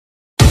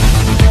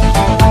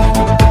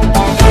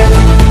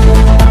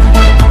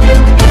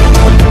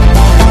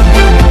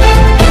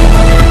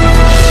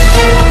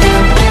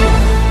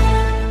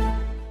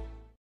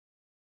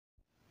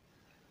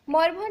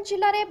मयूरभंज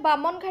जिले में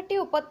बामनघाटी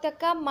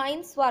उपत्यका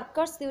माइन्स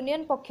वर्कर्स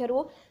यूनियन पक्षर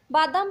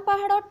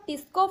बादामपाहाड़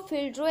टिस्को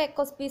फिल्ड्रु एक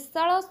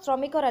विशाल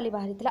श्रमिक रैली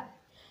बाहरी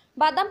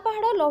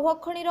बादामपाहाड़ लौह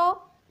खनिर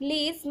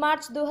लीज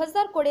मार्च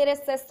 2020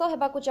 शेष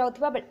होगाकू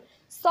जाउथिबा बेले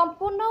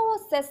संपूर्ण और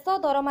शेष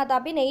दरमा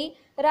दाबी नहीं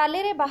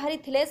रैली में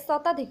बाहरी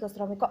शताधिक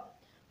श्रमिक।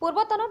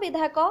 पूर्वतन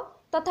विधायक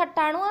तथा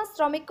टाणुआ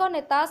श्रमिक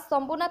नेता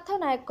शंभुनाथ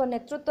नायक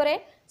नेतृत्व में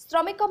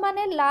श्रमिक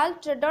माने लाल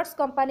ट्रेडर्स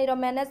कंपानी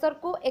मैनेजर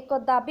को एक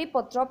दाबी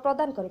पत्र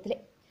प्रदान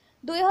करथिले।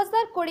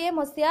 2020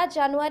 मसीहा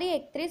जानुआरी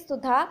 31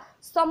 सुधा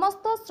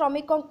समस्त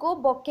श्रमिकों को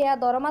बकेया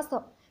दरमास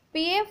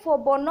पीएफ और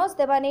बोनस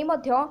देवा नहीं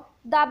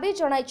दाबी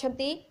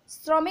जणाइछंती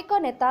श्रमिक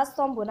नेता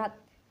शंभुनाथ।